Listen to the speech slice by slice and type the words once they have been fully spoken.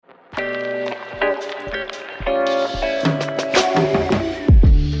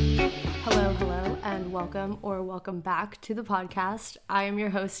welcome or welcome back to the podcast. I am your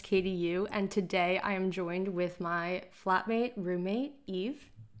host, Katie Yu, and today I am joined with my flatmate, roommate, Eve.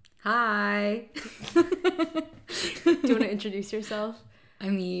 Hi. Do you want to introduce yourself?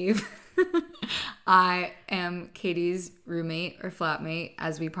 I'm Eve. I am Katie's roommate or flatmate,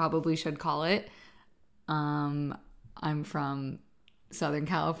 as we probably should call it. I'm from Southern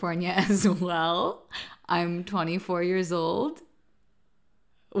California as well. I'm 24 years old.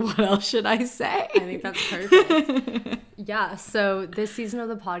 What else should I say? I think that's perfect. Yeah, so this season of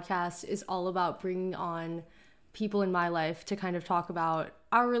the podcast is all about bringing on people in my life to kind of talk about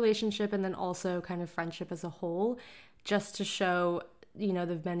our relationship and then also kind of friendship as a whole, just to show, you know,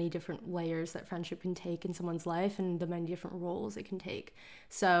 the many different layers that friendship can take in someone's life and the many different roles it can take.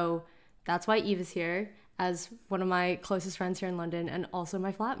 So that's why Eve is here as one of my closest friends here in London and also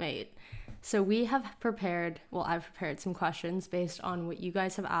my flatmate. So we have prepared, well, I've prepared some questions based on what you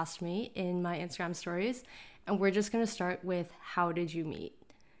guys have asked me in my Instagram stories. And we're just going to start with, how did you meet?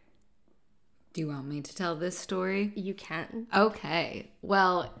 Do you want me to tell this story? You can. Okay.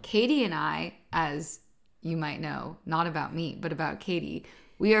 Well, Katie and I, as you might know, not about me, but about Katie,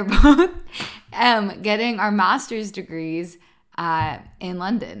 we are both getting our master's degrees in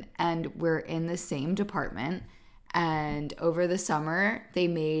London, and we're in the same department. And over the summer, they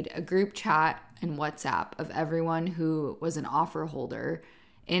made a group chat in WhatsApp of everyone who was an offer holder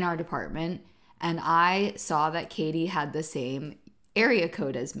in our department. And I saw that Katie had the same area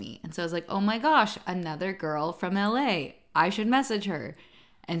code as me. And so I was like, oh my gosh, another girl from LA. I should message her.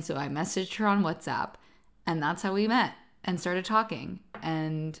 And so I messaged her on WhatsApp. And that's how we met and started talking.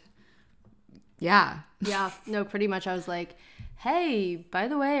 And yeah. Yeah, no, pretty much I was like, hey, by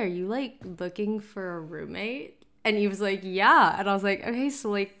the way, are you like looking for a roommate? And he was like, yeah. And I was like, okay, so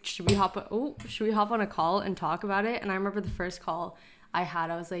like, should we hop on a call and talk about it? And I remember the first call I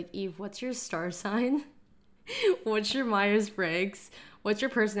had, I was like, Eve, what's your star sign? What's your Myers-Briggs? What's your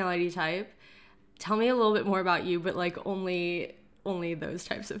personality type? Tell me a little bit more about you, but like only those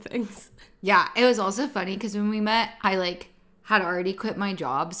types of things. Yeah, it was also funny because when we met, I like had already quit my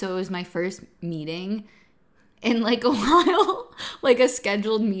job. So it was my first meeting in like a while, like a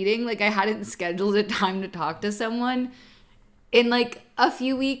scheduled meeting. Like I hadn't scheduled a time to talk to someone in like a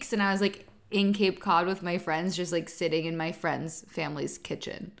few weeks. And I was like in Cape Cod with my friends, just like sitting in my friend's family's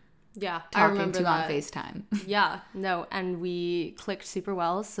kitchen. Yeah, talking I remember to that. on FaceTime. Yeah, no, and we clicked super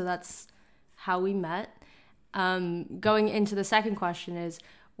well. So that's how we met. Going into the second question is,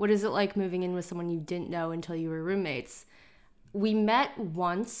 what is it like moving in with someone you didn't know until you were roommates? We met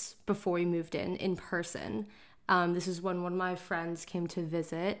once before we moved in person. This is when one of my friends came to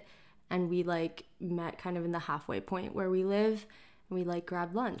visit, and we like met kind of in the halfway point where we live, and we like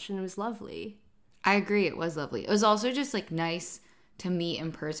grabbed lunch, and it was lovely. I agree, it was lovely. It was also just like nice to meet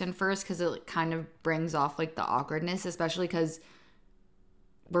in person first because it kind of brings off like the awkwardness, especially because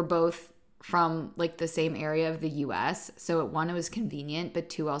we're both from like the same area of the US. So one, it was convenient, but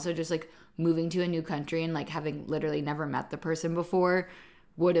two, also just like moving to a new country and like having literally never met the person before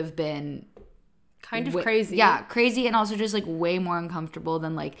would have been kind of crazy. Yeah, crazy, and also just like way more uncomfortable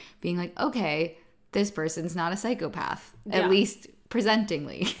than like being like, okay, this person's not a psychopath, at least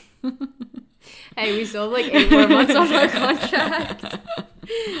presentingly. Hey, we still have like 8 more months on our contract.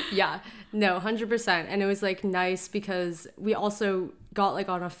 Yeah, no, 100%. And it was like nice because we also got like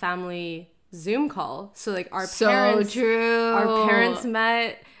on a family Zoom call. So like our parents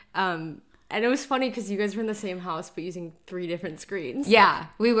met. And it was funny because you guys were in the same house but using 3 different screens. Yeah,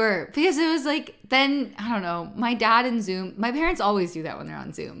 we were. Because it was like, then, I don't know, my dad and Zoom, my parents always do that when they're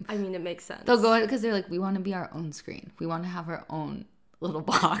on Zoom. I mean, it makes sense. They'll go, because they're like, we want to be our own screen. We want to have our own little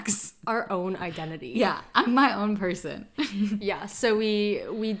box. Our own identity. Yeah, I'm my own person. Yeah, so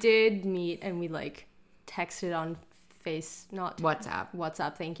we did meet and we like texted on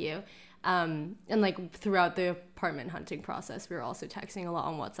WhatsApp, thank you. And like throughout the apartment hunting process, we were also texting a lot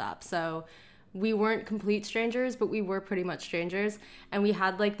on WhatsApp. So we weren't complete strangers, but we were pretty much strangers. And we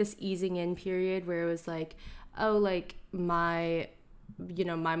had like this easing in period where it was like, oh, like my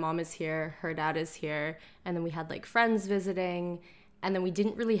mom is here, her dad is here. And then we had like friends visiting. And then we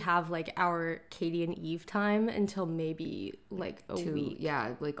didn't really have like our Katie and Eve time until maybe like a week.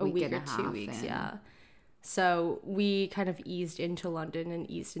 Yeah, like a week and or a half 2 weeks, in. yeah. So we kind of eased into London and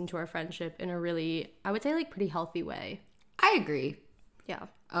eased into our friendship in a really, I would say, like pretty healthy way. I agree. Yeah.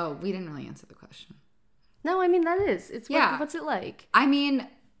 Oh, we didn't really answer the question. No, I mean, that is. It's what's it like? I mean,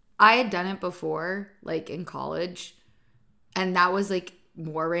 I had done it before, like in college, and that was like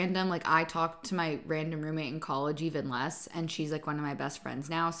more random. Like I talked to my random roommate in college even less, and she's like one of my best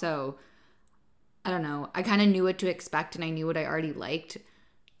friends now. So I don't know. I kind of knew what to expect, and I knew what I already liked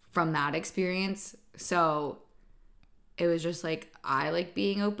from that experience. So it was just like, I like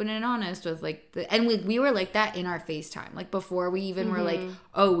being open and honest with like and we were like that in our FaceTime. Like before we even were like,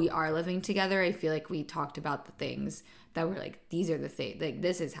 oh, we are living together. I feel like we talked about the things that were like, these are the things, like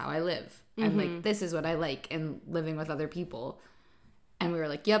this is how I live. And like, this is what I like in living with other people. And we were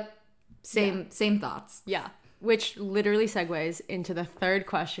like, yep, same thoughts. Yeah. Which literally segues into the third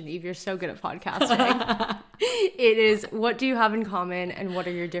question. Eve, you're so good at podcasting. It is, what do you have in common and what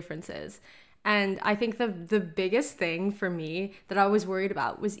are your differences? And I think the biggest thing for me that I was worried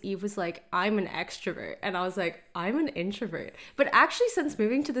about was Eve was like, I'm an extrovert. And I was like, I'm an introvert. But actually, since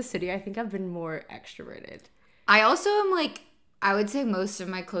moving to the city, I think I've been more extroverted. I also am like, I would say most of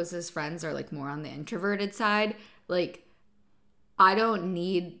my closest friends are like more on the introverted side. Like, I'm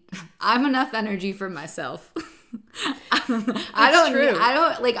enough energy for myself. I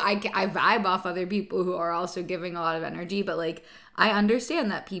vibe off other people who are also giving a lot of energy, but like, I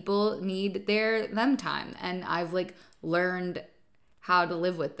understand that people need them time. And I've like learned how to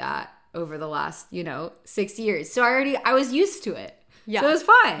live with that over the last, 6 years. So I was used to it. Yeah. So it was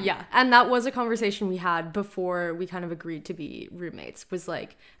fine. Yeah. And that was a conversation we had before we kind of agreed to be roommates, was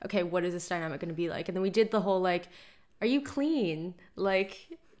like, okay, what is this dynamic going to be like? And then we did the whole like, are you clean?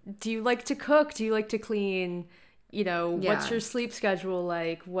 Like, do you like to cook? Do you like to clean? What's your sleep schedule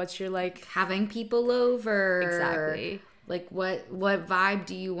like? What's your like having people over? Exactly. Like what vibe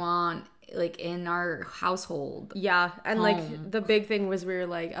do you want like in our household? Yeah. And home. Like the big thing was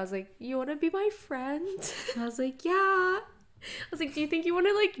I was like, you want to be my friend? I was like, yeah. I was like, do you think you want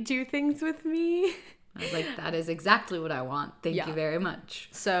to like do things with me? I was like, that is exactly what I want. Thank you very much.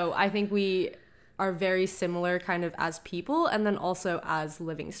 So I think we are very similar kind of as people and then also as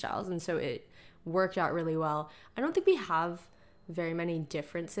living styles. And so it worked out really well. I don't think we have very many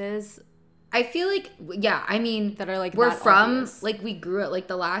differences. I feel like, yeah, I mean, that are like, we're from, obvious. Like we grew up like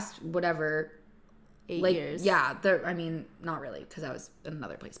the last, whatever, 8 like, years. Yeah, I mean, not really, because I was in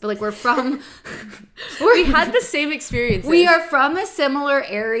another place. But like, we're from... we had the same experiences. We are from a similar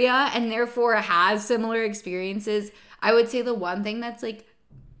area and therefore has similar experiences. I would say the one thing that's like,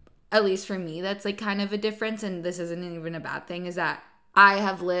 at least for me, that's like kind of a difference, and this isn't even a bad thing, is that I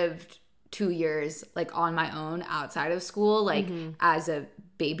have lived 2 years like on my own outside of school, like as a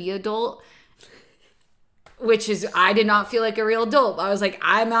baby adult. Which is, I did not feel like a real adult. I was like,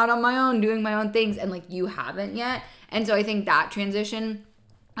 I'm out on my own doing my own things. And like, you haven't yet. And so I think that transition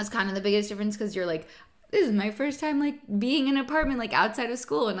was kind of the biggest difference, because you're like, this is my first time like being in an apartment like outside of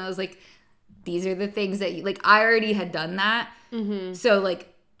school. And I was like, these are the things that you, like, I already had done that. So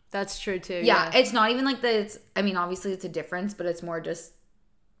like, that's true too. Yeah. It's not even like that. It's, I mean, obviously it's a difference, but it's more just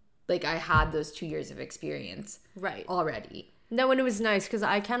like I had those 2 years of experience already. No, and it was nice because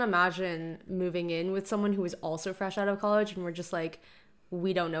I can't imagine moving in with someone who was also fresh out of college and we're just like,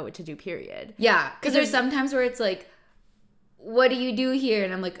 we don't know what to do, period. Yeah, because there's sometimes where it's like, what do you do here?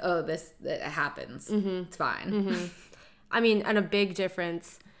 And I'm like, oh, that happens. It's fine. I mean, and a big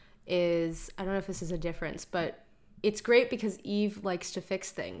difference is, I don't know if this is a difference, but it's great because Eve likes to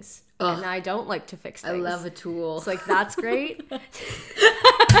fix things. Ugh. And I don't like to fix things. I love a tool. It's like, that's great.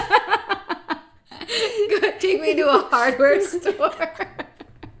 Take me to a hardware store.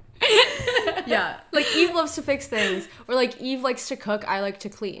 Yeah. Like, Eve loves to fix things. Or, like, Eve likes to cook. I like to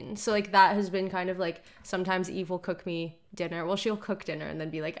clean. So, like, that has been kind of, like, sometimes Eve will cook me dinner. Well, she'll cook dinner and then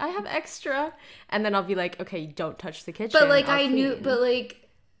be like, I have extra. And then I'll be like, okay, don't touch the kitchen. But, like, I'm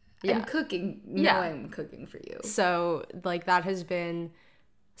cooking. No, I'm cooking for you. So, like, that has been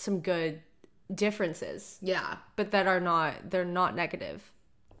some good differences. Yeah. But they're not negative.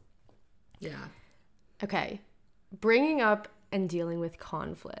 Yeah. Okay. Bringing up and dealing with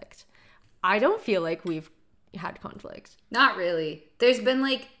conflict. I don't feel like we've had conflict. Not really. There's been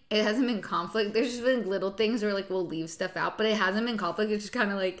like, it hasn't been conflict. There's just been little things where like we'll leave stuff out, but it hasn't been conflict. It's just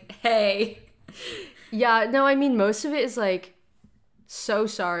kind of like, hey. Yeah, no, I mean, most of it is like, so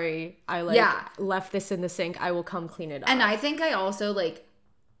sorry. I left this in the sink. I will come clean it up. And I think I also like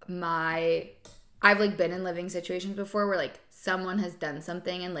I've like been in living situations before where like someone has done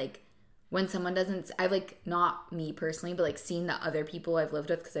something and like, when someone doesn't, I've like, not me personally, but like seen the other people I've lived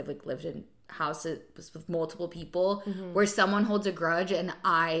with, because I've like lived in houses with multiple people, where someone holds a grudge, and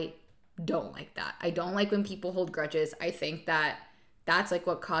I don't like that. I don't like when people hold grudges. I think that that's like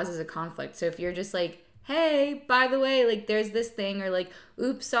what causes a conflict. So if you're just like, hey, by the way, like there's this thing, or like,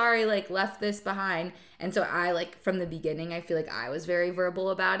 oops, sorry, like left this behind. And so I like, from the beginning, I feel like I was very verbal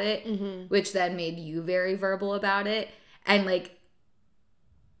about it, which then made you very verbal about it. And like,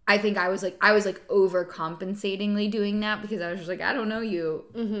 I think I was like overcompensatingly doing that, because I was just like, I don't know you,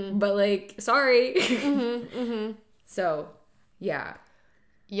 but like, sorry. So, yeah.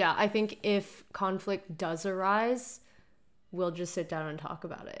 Yeah, I think if conflict does arise, we'll just sit down and talk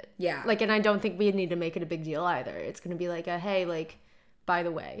about it. Yeah. Like, and I don't think we need to make it a big deal either. It's going to be like hey, like, by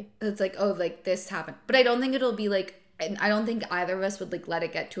the way. It's like, oh, like, this happened. But I don't think it'll be like, and I don't think either of us would, like, let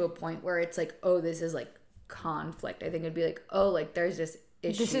it get to a point where it's like, oh, this is, like, conflict. I think it'd be like, oh, like, there's this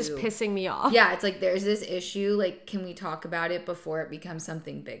issue. This is pissing me off. Yeah, it's like, there's this issue. Like, can we talk about it before it becomes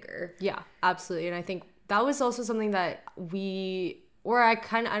something bigger? Yeah, absolutely. And I think that was also something that I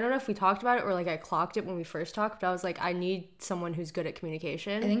don't know if we talked about it or like I clocked it when we first talked, but I was like, I need someone who's good at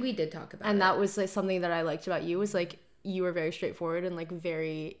communication. I think we did talk about it. And that was like something that I liked about you, was like you were very straightforward and like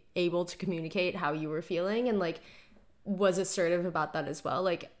very able to communicate how you were feeling, and like was assertive about that as well.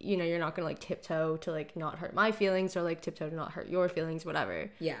 Like, you know, you're not gonna like tiptoe to like not hurt my feelings, or like tiptoe to not hurt your feelings,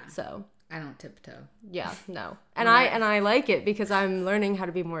 whatever. Yeah. So I don't tiptoe. Yeah, no. And I like it because I'm learning how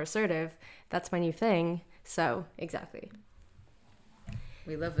to be more assertive. That's my new thing. So exactly.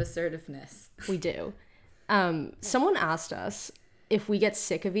 We love assertiveness. We do. Someone asked us if we get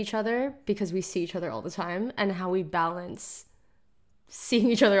sick of each other because we see each other all the time, and how we balance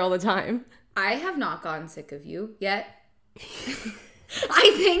seeing each other all the time. I have not gotten sick of you yet.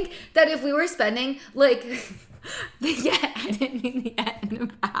 I think that if we were spending, like, I didn't mean the yet in a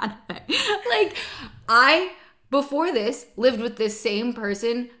bad way. Like, I, before this, lived with this same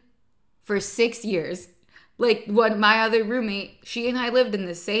person for 6 years. Like, what my other roommate, she and I lived in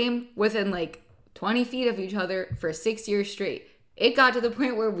the same, within like 20 feet of each other for 6 years straight. It got to the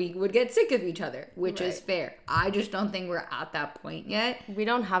point where we would get sick of each other, which is fair. I just don't think we're at that point yet. We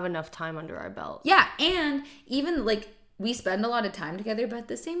don't have enough time under our belt. Yeah, and even like we spend a lot of time together, but at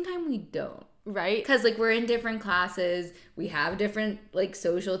the same time we don't. Right? Because like we're in different classes, we have different like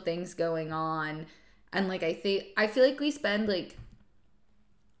social things going on, and like I feel like we spend like,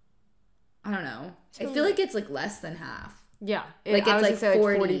 I don't know. I feel like it's like less than half. Yeah. Like it's like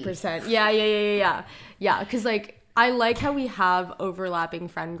 40%. Yeah. Yeah, because like I like how we have overlapping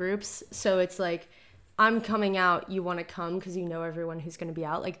friend groups. So it's like, I'm coming out, you want to come because you know everyone who's going to be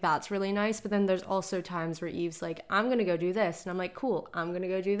out. Like, that's really nice. But then there's also times where Eve's like, I'm going to go do this. And I'm like, cool, I'm going to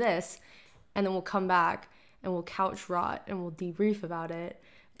go do this. And then we'll come back and we'll couch rot and we'll debrief about it.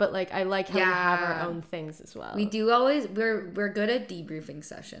 But like, I like how we have our own things as well. We do always, we're good at debriefing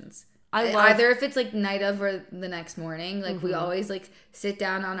sessions. Either if it's like night of or the next morning, like we always like sit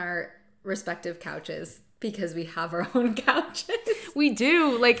down on our respective couches. Because we have our own couches. We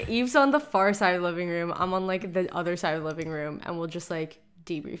do. Like, Eve's on the far side of the living room. I'm on, like, the other side of the living room. And we'll just, like,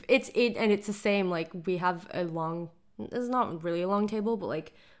 debrief. And it's the same. Like, we have it's not really a long table, but,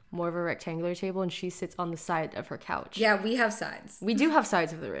 like, more of a rectangular table. And she sits on the side of her couch. Yeah, we have sides. We do have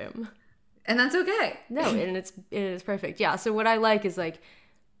sides of the room. And that's okay. No, and it is perfect. Yeah, so what I like is, like,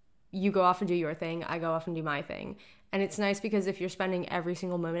 you go off and do your thing. I go off and do my thing. And it's nice because if you're spending every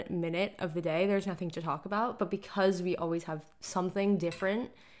single minute of the day, there's nothing to talk about. But because we always have something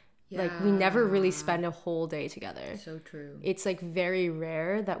different, like we never really spend a whole day together. So true. It's like very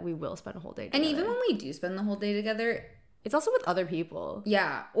rare that we will spend a whole day together. And even when we do spend the whole day together, it's also with other people.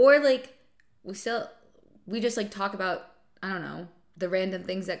 Yeah. Or like we just like talk about, I don't know, the random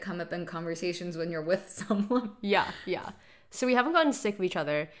things that come up in conversations when you're with someone. Yeah. So we haven't gotten sick of each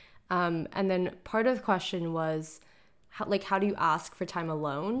other. And then part of the question was, how do you ask for time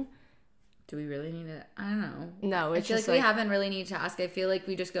alone? Do we really need to? I don't know. No, it's I feel just like we haven't really need to ask. I feel like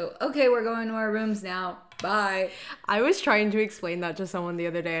we just go, okay, we're going to our rooms now. Bye. I was trying to explain that to someone the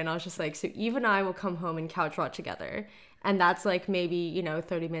other day, and I was just like, so Eve and I will come home and couch rot together. And that's like maybe,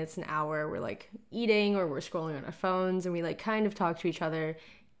 30 minutes, an hour. We're like eating or we're scrolling on our phones, and we like kind of talk to each other,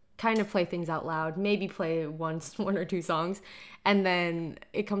 kind of play things out loud, maybe play one or two songs. And then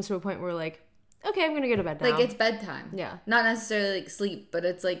it comes to a point where we're like, okay, I'm going to go to bed now. Like, it's bedtime. Yeah. Not necessarily, like, sleep, but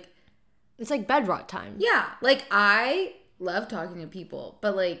it's, like... It's, like, bed rot time. Yeah. Like, I love talking to people,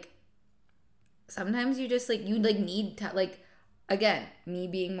 but, like, sometimes you just, like, you, like, need to... Like, again, me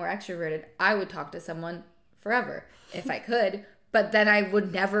being more extroverted, I would talk to someone forever if I could, but then I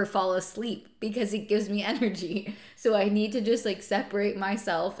would never fall asleep because it gives me energy. So I need to just, like, separate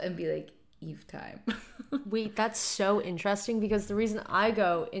myself and be, like, Eve time. Wait, that's so interesting because the reason I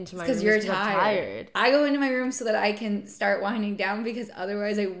go into my room is because you're tired. I go into my room so that I can start winding down because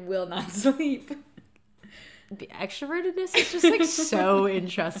otherwise I will not sleep. The extrovertedness is just like so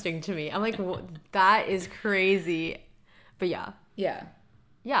interesting to me. I'm like, that is crazy. But yeah.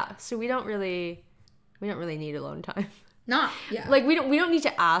 So we don't really need alone time. Like we don't need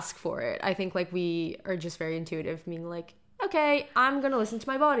to ask for it. I think like we are just very intuitive, being like, okay, I'm gonna listen to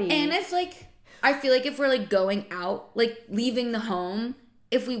my body. And if like, I feel like if we're like going out, like leaving the home,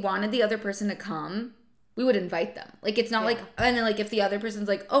 if we wanted the other person to come, we would invite them. Like, it's not like, and then like if the other person's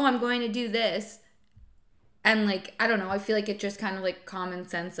like, oh, I'm going to do this, and like, I don't know, I feel like it's just kind of like common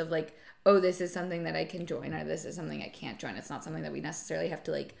sense of like, oh, this is something that I can join, or this is something I can't join. It's not something that we necessarily have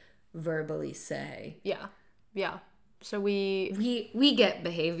to like verbally say. Yeah. Yeah. So we get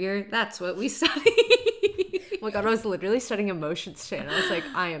behavior. That's what we study. Oh my God, I was literally studying emotions today, and I was like,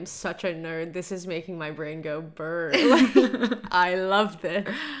 I am such a nerd. This is making my brain go burr. Like, I love this.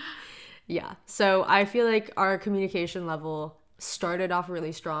 Yeah. So I feel like our communication level started off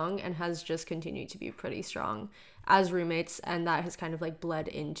really strong and has just continued to be pretty strong as roommates, and that has kind of like bled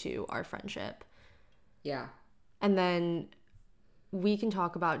into our friendship. Yeah. And then we can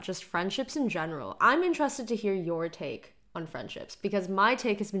talk about just friendships in general. I'm interested to hear your take on friendships, because my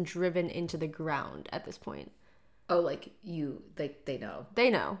take has been driven into the ground at this point. Oh, like they know. They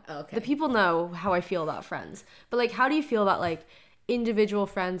know. Oh, okay. The people know how I feel about friends. But like, how do you feel about like individual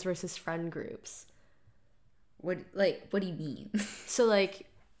friends versus friend groups? What do you mean? So like,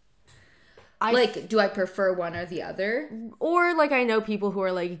 do I prefer one or the other? Or like, I know people who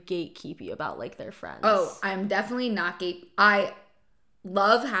are like gatekeepy about like their friends. Oh, I'm definitely not I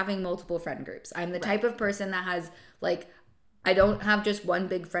love having multiple friend groups. I'm the type of person that has like, I don't have just one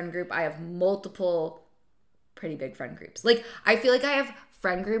big friend group. I have multiple pretty big friend groups. Like, I feel like I have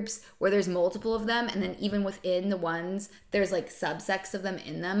friend groups where there's multiple of them, and then even within the ones, there's like subsects of them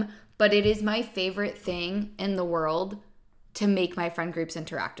in them. But it is my favorite thing in the world to make my friend groups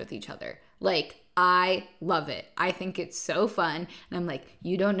interact with each other. Like, I love it. I think it's so fun. And I'm like,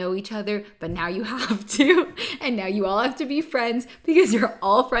 you don't know each other, but now you have to. And now you all have to be friends because you're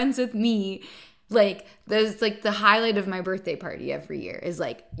all friends with me. Like, there's like the highlight of my birthday party every year is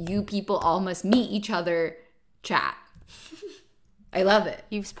like, you people all must meet each other, chat. I love it.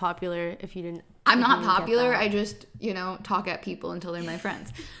 You've popular if you didn't. I'm not popular. I just, talk at people until they're my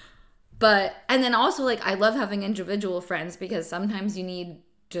friends. But, and then also like, I love having individual friends because sometimes you need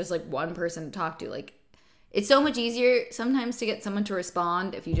just like one person to talk to. Like, it's so much easier sometimes to get someone to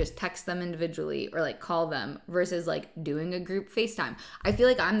respond if you just text them individually or like call them versus like doing a group FaceTime. I feel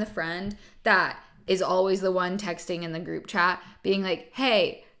like I'm the friend that is always the one texting in the group chat being like,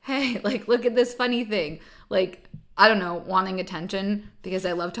 hey, like, look at this funny thing. Like, I don't know, wanting attention because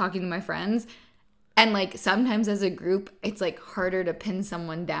I love talking to my friends. And like, sometimes as a group, it's like harder to pin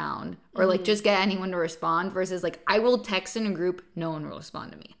someone down or like just get anyone to respond versus like, I will text in a group, no one will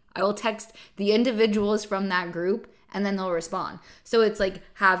respond to me. I will text the individuals from that group and then they'll respond. So it's like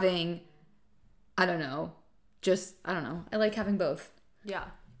having, I like having both. Yeah.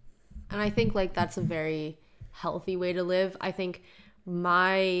 And I think like that's a very healthy way to live. I think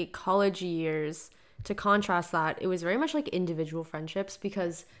my college years, to contrast that, it was very much like individual friendships,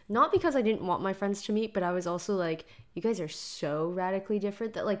 because not because I didn't want my friends to meet, but I was also like, you guys are so radically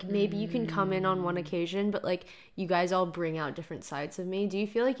different that like maybe you can come in on one occasion, but like you guys all bring out different sides of me. Do you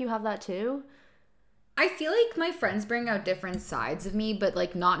feel like you have that too? I feel like my friends bring out different sides of me, but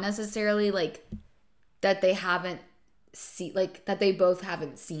like not necessarily like that they haven't like that they both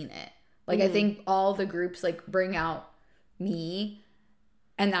haven't seen it. Like I think all the groups like bring out me.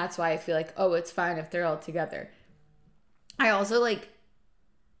 And that's why I feel like, oh, it's fine if they're all together. I also like,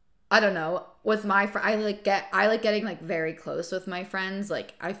 I don't know, with my I like getting like very close with my friends.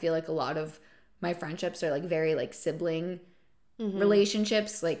 Like I feel like a lot of my friendships are like very like sibling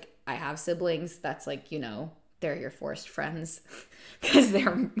relationships. Like I have siblings that's like, they're your forced friends because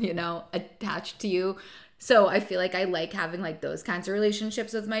they're, attached to you. So I feel like I like having like those kinds of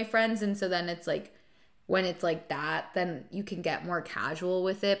relationships with my friends. And so then it's like, when it's like that, then you can get more casual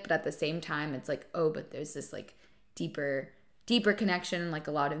with it. But at the same time, it's like, oh, but there's this like deeper connection and like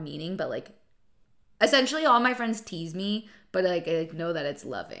a lot of meaning. But like essentially all my friends tease me, but like I know that it's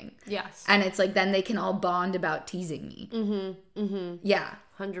loving. Yes. And it's like, then they can all bond about teasing me. Yeah.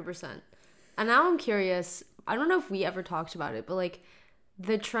 100%. And now I'm curious, I don't know if we ever talked about it, but like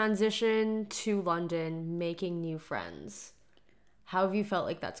the transition to London, making new friends. How have you felt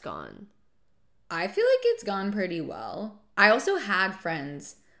like that's gone? I feel like it's gone pretty well. I also had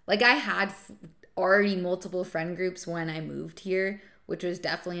friends. Like I had already multiple friend groups when I moved here, which was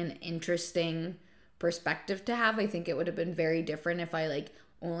definitely an interesting perspective to have. I think it would have been very different if I like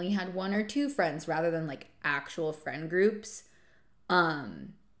only had one or two friends rather than like actual friend groups.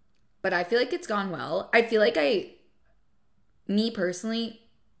 But I feel like it's gone well. I feel like me personally,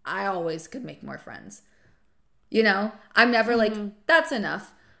 I always could make more friends. I'm never like, that's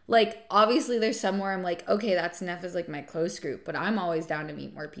enough. Like, obviously, there's somewhere I'm like, okay, that's enough as, like, my close group. But I'm always down to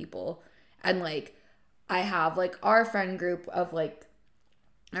meet more people. And, like, I have, like, our friend group of, like,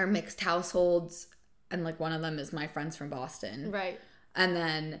 our mixed households. And, like, one of them is my friends from Boston. Right. And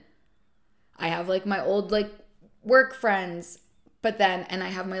then I have like my old like work friends, but then, and I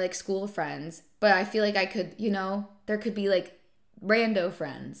have my like school friends, but I feel like I could, you know, there could be like rando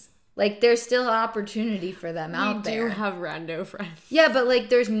friends. Like there's still an opportunity for them out there. We do have rando friends. Yeah, but like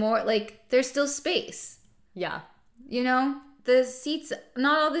there's more, like there's still space. Yeah. You know, the seats,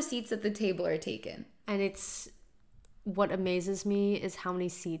 not all the seats at the table are taken. And it's, what amazes me is how many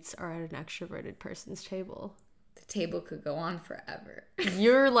seats are at an extroverted person's table. The table could go on forever.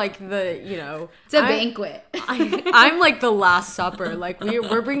 You're like the, you know. It's a banquet. I'm like the Last Supper. Like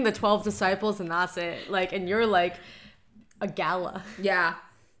we're bringing the 12 disciples and that's it. Like, and you're like a gala. Yeah.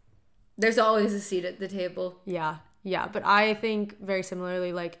 There's always a seat at the table. Yeah. Yeah. But I think very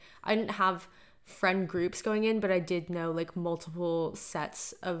similarly, like I didn't have friend groups going in, but I did know like multiple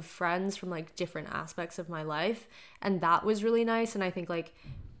sets of friends from like different aspects of my life, and that was really nice. And I think like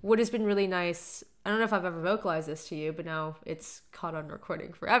what has been really nice, I don't know if I've ever vocalized this to you, but now it's caught on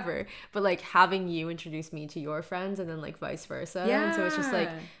recording forever, but like having you introduce me to your friends and then like vice versa. Yeah. And so it's just like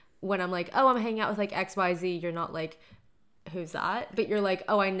when I'm like, oh, I'm hanging out with like XYZ, you're not like, who's that? But you're like,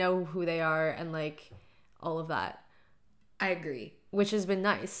 oh, I know who they are, and like all of that. I agree. Which has been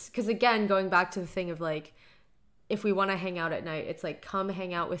nice. Because again, going back to the thing of like, if we want to hang out at night, it's like, come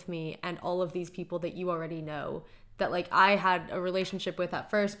hang out with me and all of these people that you already know that like I had a relationship with at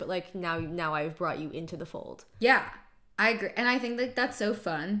first, but like now I've brought you into the fold. Yeah, I agree. And I think like that's so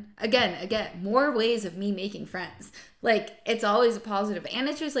fun. Again, more ways of me making friends. Like it's always a positive, and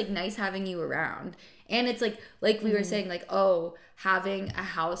it's just like nice having you around. And it's like we were saying, like, oh, having a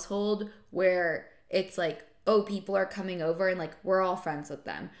household where it's like, oh, people are coming over and like we're all friends with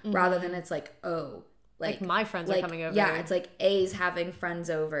them, rather than it's like, oh, like my friends are coming over. Yeah, it's like A's having friends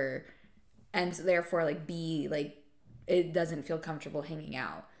over, and so therefore like B, like it doesn't feel comfortable hanging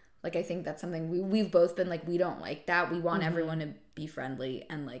out. Like I think that's something we've both been like, we don't like that. We want everyone to be friendly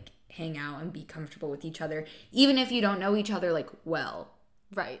and like hang out and be comfortable with each other, even if you don't know each other like well.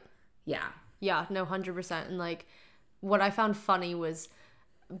 Right. Yeah. Yeah, no, 100%. And like what I found funny was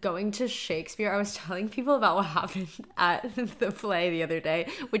going to Shakespeare. I was telling people about what happened at the play the other day,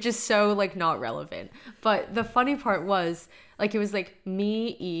 which is so like not relevant. But the funny part was like, it was like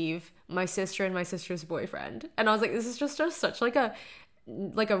me, Eve, my sister, and my sister's boyfriend. And I was like, this is just such like a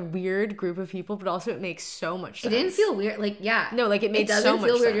weird group of people, but also it makes so much sense. It didn't feel weird. Like, yeah. No, like it made so much sense. It doesn't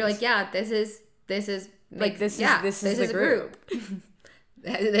feel weird. You're like, yeah, this is like, this is the group.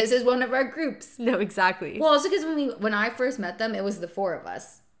 This is one of our groups. No, exactly. Well, also because when I first met them, it was the four of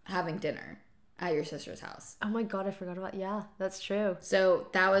us having dinner at your sister's house. Oh my god, I forgot about, yeah, that's true. So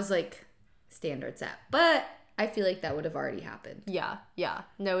that was like standard set. But I feel like that would have already happened. Yeah.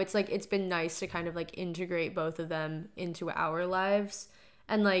 No, it's like, it's been nice to kind of like integrate both of them into our lives.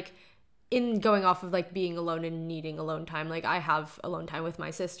 And like, in going off of like being alone and needing alone time, like I have alone time with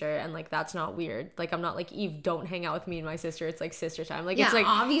my sister, and like that's not weird. Like I'm not like, Eve, don't hang out with me and my sister. It's like sister time. Like, yeah, it's like,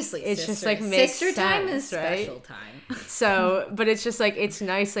 obviously it's just like makes sister time sense, is right? special time. So, but it's just like, it's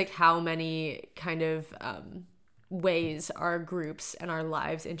nice like how many kind of ways our groups and our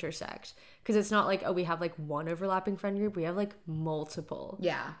lives intersect, because it's not like, oh, we have like one overlapping friend group, we have like multiple.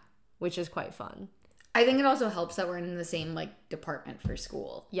 Yeah, which is quite fun. I think it also helps that we're in the same like department for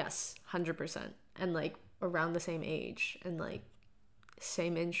school. Yes, 100%. And like around the same age and like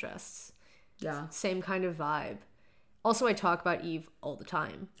same interests. Yeah. Same kind of vibe. Also, I talk about Eve all the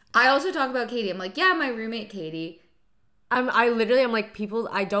time. I also talk about Katie. I'm like, yeah, my roommate Katie. I'm like, people,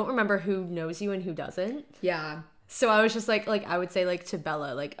 I don't remember who knows you and who doesn't. Yeah. So I was just like I would say like to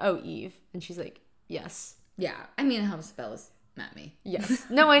Bella, like, oh, Eve. And she's like, yes. Yeah. I mean, how Bella's met me. Yes.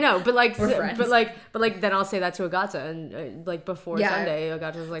 No, I know. But like, we're friends. But like then I'll say that to Agata, and like before Sunday,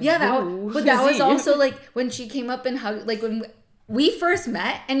 Agata was like, yeah, that was also like when she came up and hugged, like when we first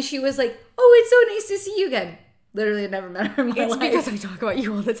met, and she was like, oh, it's so nice to see you again. Literally, I've never met her in my life. It's because I talk about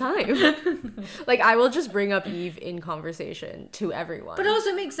you all the time. Like, I will just bring up Eve in conversation to everyone. But it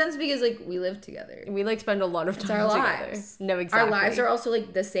also makes sense because, like, we live together. We, like, spend a lot of time together. Lives. No, exactly. Our lives are also,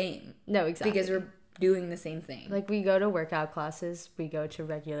 like, the same. No, exactly. Because we're doing the same thing. Like, we go to workout classes. We go to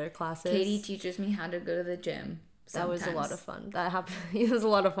regular classes. Katie teaches me how to go to the gym sometimes. That was a lot of fun. That happened. It was a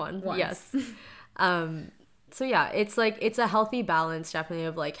lot of fun. Once. Yes. So, yeah, it's, like, it's a healthy balance, definitely,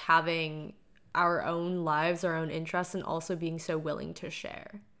 of, like, having our own lives, our own interests, and also being so willing to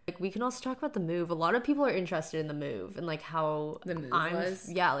share. Like, we can also talk about the move. A lot of people are interested in the move and like how the move was.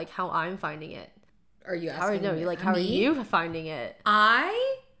 Yeah, like how I'm finding it. Are you asking? How are you finding it?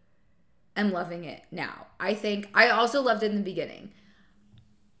 I am loving it now. I think I also loved it in the beginning.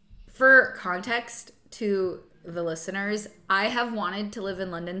 For context to the listeners, I have wanted to live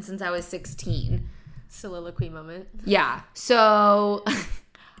in London since I was 16. Soliloquy moment. Yeah. So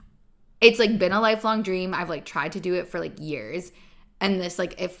it's like been a lifelong dream. I've like tried to do it for like years, and this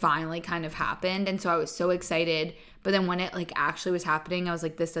like it finally kind of happened, and so I was so excited. But then when it like actually was happening, I was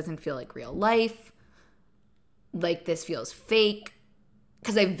like, this doesn't feel like real life. Like this feels fake,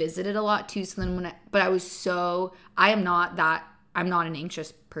 because I visited a lot too. So then I'm not an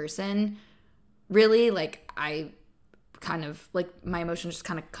anxious person, really. Like I kind of like my emotions just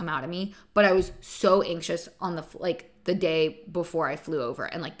kind of come out of me, but I was so anxious on the day before I flew over,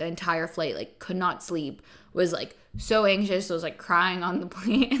 and like the entire flight, like could not sleep, was like so anxious. I was like crying on the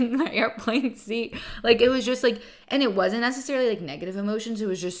plane in the airplane seat. Like it was just like, and it wasn't necessarily like negative emotions. It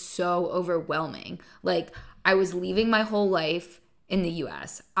was just so overwhelming. Like I was leaving my whole life in the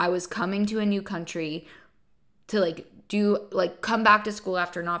US. I was coming to a new country to like come back to school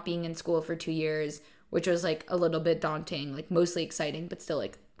after not being in school for 2 years, which was like a little bit daunting, like mostly exciting, but still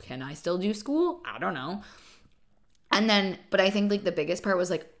like, can I still do school? I don't know. And then, but I think like the biggest part was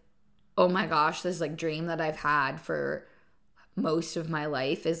like, oh my gosh, this like dream that I've had for most of my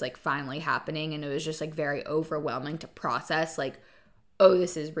life is like finally happening. And it was just like very overwhelming to process, like, oh,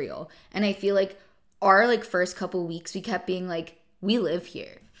 this is real. And I feel like our like first couple weeks, we kept being like, we live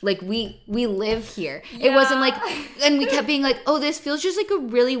here. Like we live here. Yeah. It wasn't like, and we kept being like, oh, this feels just like a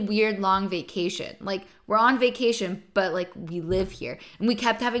really weird long vacation. Like we're on vacation, but like we live here. And we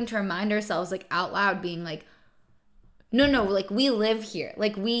kept having to remind ourselves like out loud, being like, no, like we live here.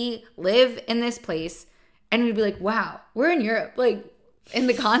 Like we live in this place. And we'd be like, wow, we're in Europe, like in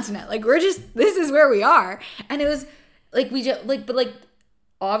the continent. Like this is where we are. And it was like, we just like, but like,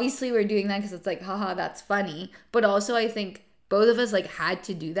 obviously we're doing that because it's like, haha, that's funny. But also I think both of us like had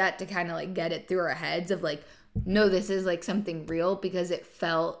to do that to kind of like get it through our heads of like, no, this is like something real, because it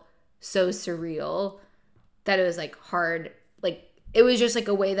felt so surreal that it was like hard. Like it was just like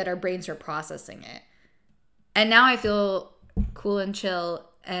a way that our brains were processing it. And now I feel cool and chill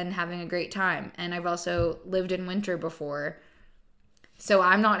and having a great time. And I've also lived in winter before, so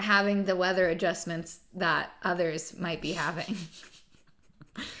I'm not having the weather adjustments that others might be having.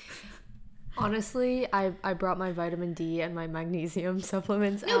 Honestly, I brought my vitamin D and my magnesium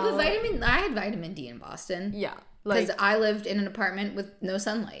supplements No, out. but I had vitamin D in Boston. Yeah. Because I lived in an apartment with no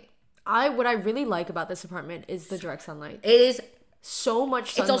sunlight. What I really like about this apartment is the direct sunlight. It is so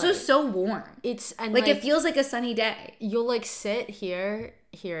much sunlight. It's also so warm. And like it feels like a sunny day. You'll like sit here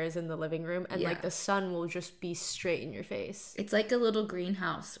is in the living room, and like the sun will just be straight in your face. It's like a little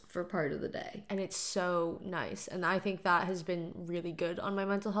greenhouse for part of the day. And it's so nice. And I think that has been really good on my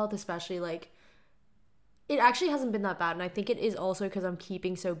mental health, especially like it actually hasn't been that bad. And I think it is also because I'm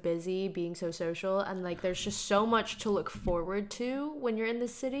keeping so busy, being so social, and like there's just so much to look forward to when you're in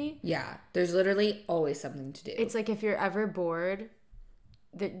this city. Yeah, there's literally always something to do. It's like if you're ever bored,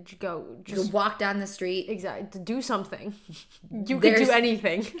 that just walk down the street. Exactly. Do something. You could do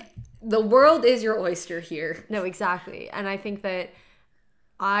anything. The world is your oyster here. No, exactly. And I think that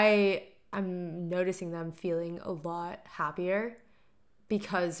I'm noticing them feeling a lot happier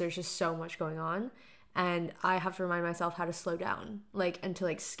because there's just so much going on. And I have to remind myself how to slow down, like, and to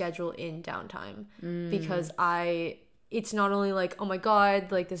like schedule in downtime, because it's not only like, oh my God,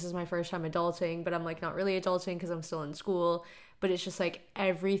 like this is my first time adulting, but I'm like not really adulting because I'm still in school. But it's just like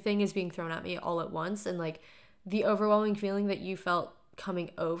everything is being thrown at me all at once. And like the overwhelming feeling that you felt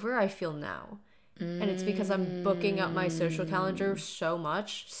coming over, I feel now. And it's because I'm booking up my social calendar so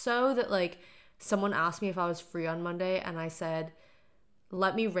much so that like someone asked me if I was free on Monday, and I said,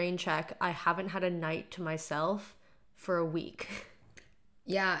 let me rain check. I haven't had a night to myself for a week.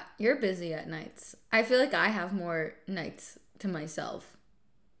 Yeah, you're busy at nights. I feel like I have more nights to myself.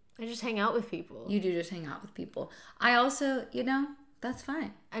 I just hang out with people. You do just hang out with people. I also, that's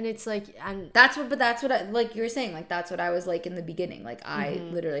fine. And it's like, and that's what I, like you were saying, like that's what I was like in the beginning. Like I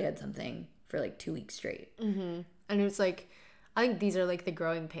literally had something for like 2 weeks straight. Mm-hmm. And it's like, I think these are like the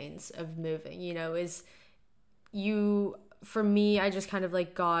growing pains of moving, for me, I just kind of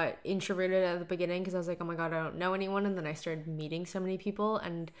like got introverted at the beginning because I was like, oh my God, I don't know anyone. And then I started meeting so many people.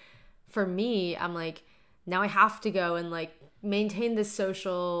 And for me, I'm like, now I have to go and like maintain this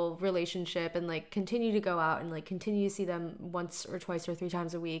social relationship and like continue to go out and like continue to see them once or twice or 3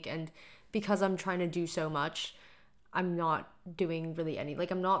 times a week. And because I'm trying to do so much, I'm not doing really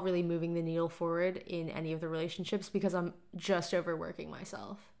I'm not really moving the needle forward in any of the relationships because I'm just overworking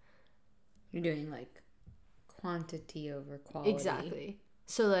myself. You're doing like quantity over quality. Exactly.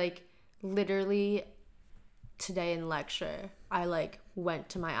 So like literally today in lecture, I like went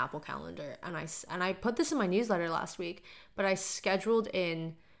to my Apple Calendar and I put this in my newsletter last week, but I scheduled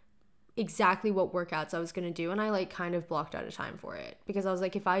in exactly what workouts I was going to do, and I like kind of blocked out a time for it because I was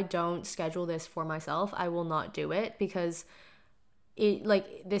like, if I don't schedule this for myself, I will not do it, because it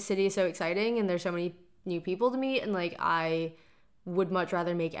like this city is so exciting and there's so many new people to meet, and like I would much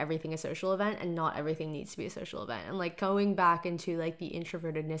rather make everything a social event, and not everything needs to be a social event. And like going back into like the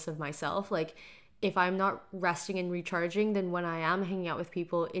introvertedness of myself, like if I'm not resting and recharging, then when I am hanging out with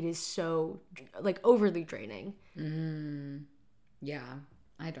people, it is so like overly draining. Yeah,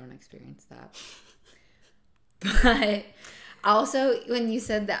 I don't experience that. But also, when you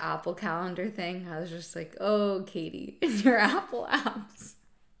said the Apple Calendar thing, I was just like, oh, Katie, and your Apple apps.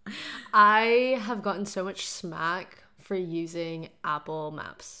 I have gotten so much smack for using Apple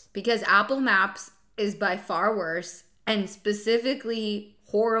Maps. Because Apple Maps is by far worse, and specifically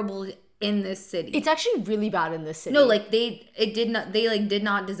horrible in this city. It's actually really bad in this city. No, like they did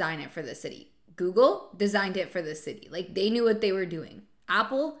not design it for the city. Google designed it for the city. Like they knew what they were doing.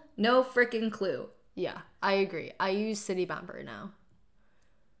 Apple, no freaking clue. Yeah, I agree. I use City Mapper now.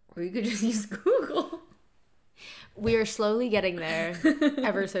 Or you could just use Google. We are slowly getting there,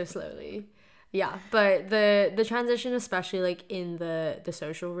 ever so slowly. Yeah, but the transition, especially like in the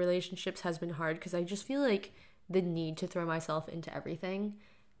social relationships, has been hard because I just feel like the need to throw myself into everything,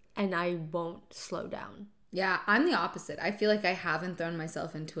 and I won't slow down. Yeah, I'm the opposite. I feel like I haven't thrown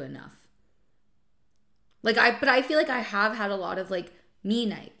myself into enough. But I feel like I have had a lot of like me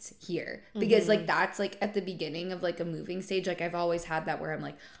nights here because like that's like at the beginning of like a moving stage. Like I've always had that where I'm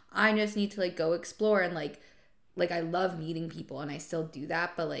like, I just need to like go explore, and like I love meeting people and I still do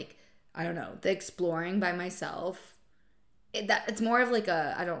that, but like I don't know, the exploring by myself, it's more of like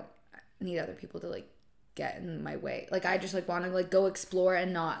I don't need other people to like get in my way. Like I just like want to like go explore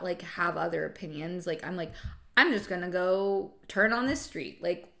and not like have other opinions. Like I'm just gonna go turn on this street,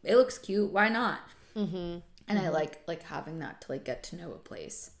 like it looks cute, why not? And I like having that to like get to know a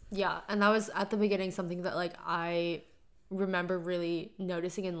place. Yeah, and that was at the beginning something that like I remember really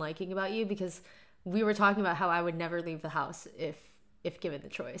noticing and liking about you, because we were talking about how I would never leave the house if given the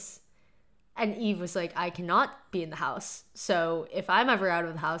choice. And Eve was like, I cannot be in the house. So if I'm ever out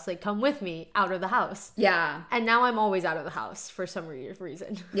of the house, like come with me out of the house. Yeah. And now I'm always out of the house for some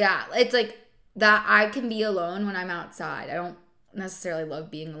reason. Yeah, it's like that I can be alone when I'm outside. I don't necessarily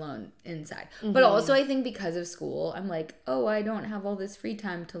love being alone inside. But also I think because of school, I'm like, oh, I don't have all this free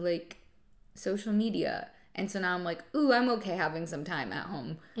time to like social media. And so now I'm like, ooh, I'm okay having some time at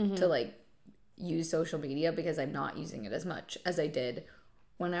home to like use social media because I'm not using it as much as I did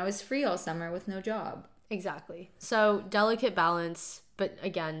when I was free all summer with no job. Exactly. So delicate balance, but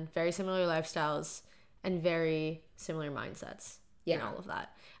again, very similar lifestyles and very similar mindsets in all of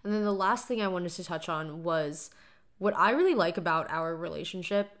that. And then the last thing I wanted to touch on was what I really like about our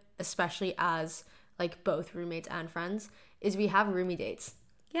relationship, especially as like both roommates and friends, is we have roomie dates.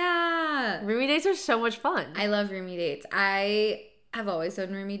 Yeah. Roomie dates are so much fun. I love roomie dates. I have always done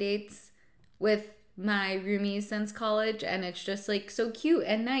roomie dates with my roomies since college, and it's just like so cute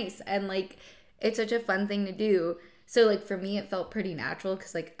and nice, and like it's such a fun thing to do. So like for me it felt pretty natural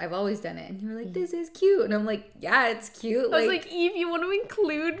because like I've always done it, and you were like, this is cute, and I'm like, yeah, it's cute. I was like, Eve, you want to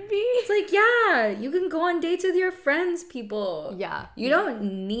include me? It's like, yeah, you can go on dates with your friends, people. Yeah. You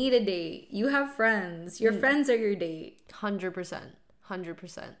don't need a date. You have friends. Your friends are your date. 100%.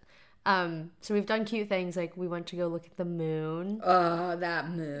 So we've done cute things, like we went to go look at the moon. Oh, that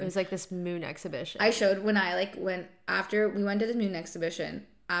moon. It was like this moon exhibition. I showed when I like went after we went to the moon exhibition.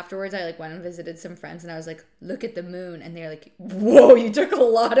 Afterwards, I like went and visited some friends, and I was like, look at the moon. And they're like, whoa, you took a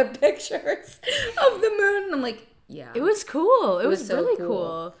lot of pictures of the moon. And I'm like, yeah. It was cool. It was so really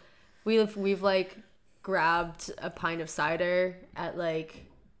cool. We've like grabbed a pint of cider at like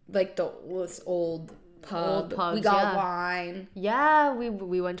this old pub. Old pubs, we got wine. Yeah,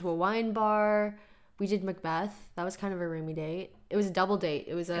 we went to a wine bar. We did Macbeth. That was kind of a roomie date. It was a double date.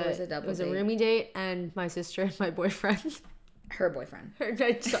 It was a roomie date and my sister and my boyfriend. Her boyfriend.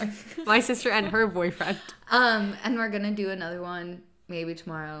 Sorry. My sister and her boyfriend. And we're gonna do another one maybe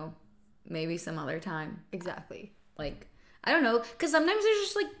tomorrow, maybe some other time. Exactly. Like, I don't know, because sometimes there's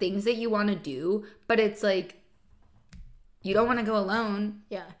just like things that you want to do, but it's like you don't want to go alone.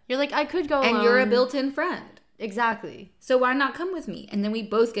 Yeah. You're like, I could go alone. And you're a built-in friend. Exactly. So why not come with me? And then we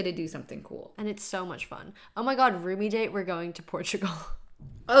both get to do something cool. And it's so much fun. Oh my God, roomie date, we're going to Portugal.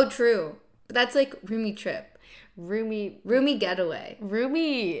 Oh, true. But that's like roomie trip. Roomie getaway.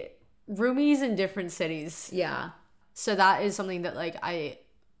 Roomies in different cities. Yeah. So that is something that like I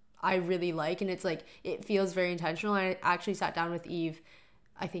really like, and it's like it feels very intentional. I actually sat down with Eve,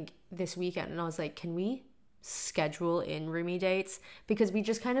 I think this weekend, and I was like, can we schedule in roomie dates? Because we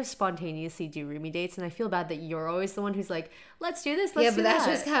just kind of spontaneously do roomie dates, and I feel bad that you're always the one who's like, let's do this, let's do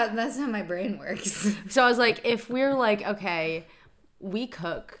that. That's how my brain works. So I was like, if we're like, okay, we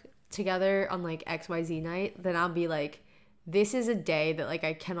cook together on like XYZ night, then I'll be like, this is a day that like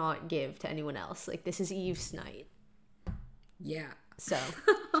I cannot give to anyone else. Like this is Eve's night. Yeah. So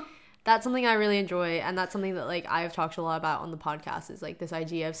that's something I really enjoy, and that's something that like I've talked a lot about on the podcast, is like this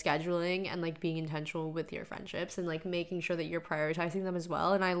idea of scheduling and like being intentional with your friendships and like making sure that you're prioritizing them as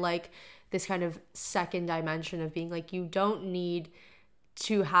well. And I like this kind of second dimension of being like, you don't need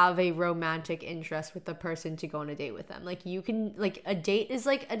to have a romantic interest with the person to go on a date with them. Like you can, like a date is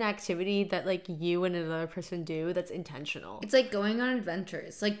like an activity that like you and another person do that's intentional. It's like going on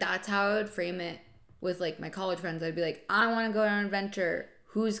adventures. Like that's how I would frame it with like my college friends. I'd be like, I want to go on an adventure.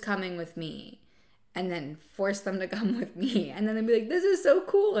 Who's coming with me? And then force them to come with me. And then they'd be like, this is so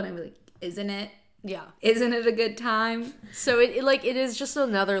cool. And I'd be like, isn't it? Yeah. Isn't it a good time? So it is just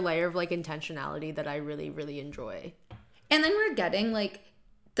another layer of like intentionality that I really, really enjoy. And then we're getting like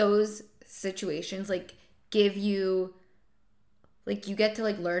those situations like give you like you get to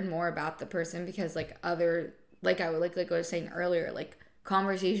like learn more about the person, because like other like I was saying earlier, like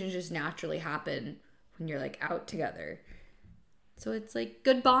conversations just naturally happen when you're like out together. So it's like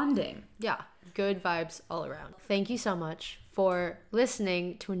good bonding. Yeah, good vibes all around. Thank you so much for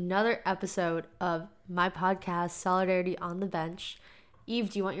listening to another episode of my podcast, Solidarity on the Bench. Eve,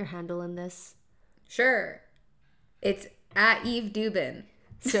 do you want your handle in this? Sure. It's at Eve Dubin.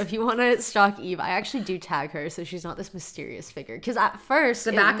 So if you want to stalk Eve, I actually do tag her so she's not this mysterious figure. Because at first,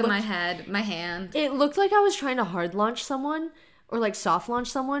 the back of my head, my hand. It looked like I was trying to hard launch someone or like soft launch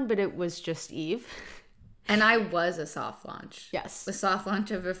someone, but it was just Eve. And I was a soft launch. Yes. The soft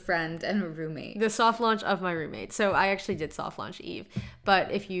launch of a friend and a roommate. The soft launch of my roommate. So I actually did soft launch Eve.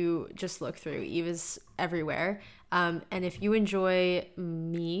 But if you just look through, Eve is everywhere. And if you enjoy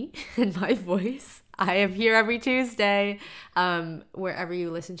me and my voice, I am here every Tuesday, wherever you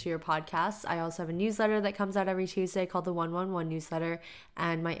listen to your podcasts. I also have a newsletter that comes out every Tuesday called the 111 newsletter.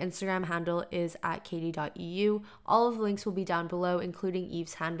 And my Instagram handle is at katie.eu. All of the links will be down below, including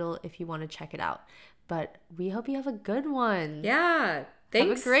Eve's handle if you want to check it out. But we hope you have a good one. Yeah.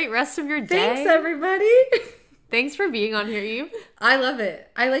 Thanks. Have a great rest of your day. Thanks, everybody. Thanks for being on here, Eve. I love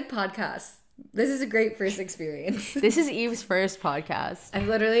it. I like podcasts. This is a great first experience. This is Eve's first podcast. I've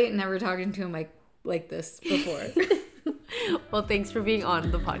literally never talked to a mic like this before. Well, thanks for being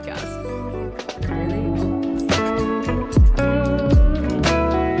on the podcast.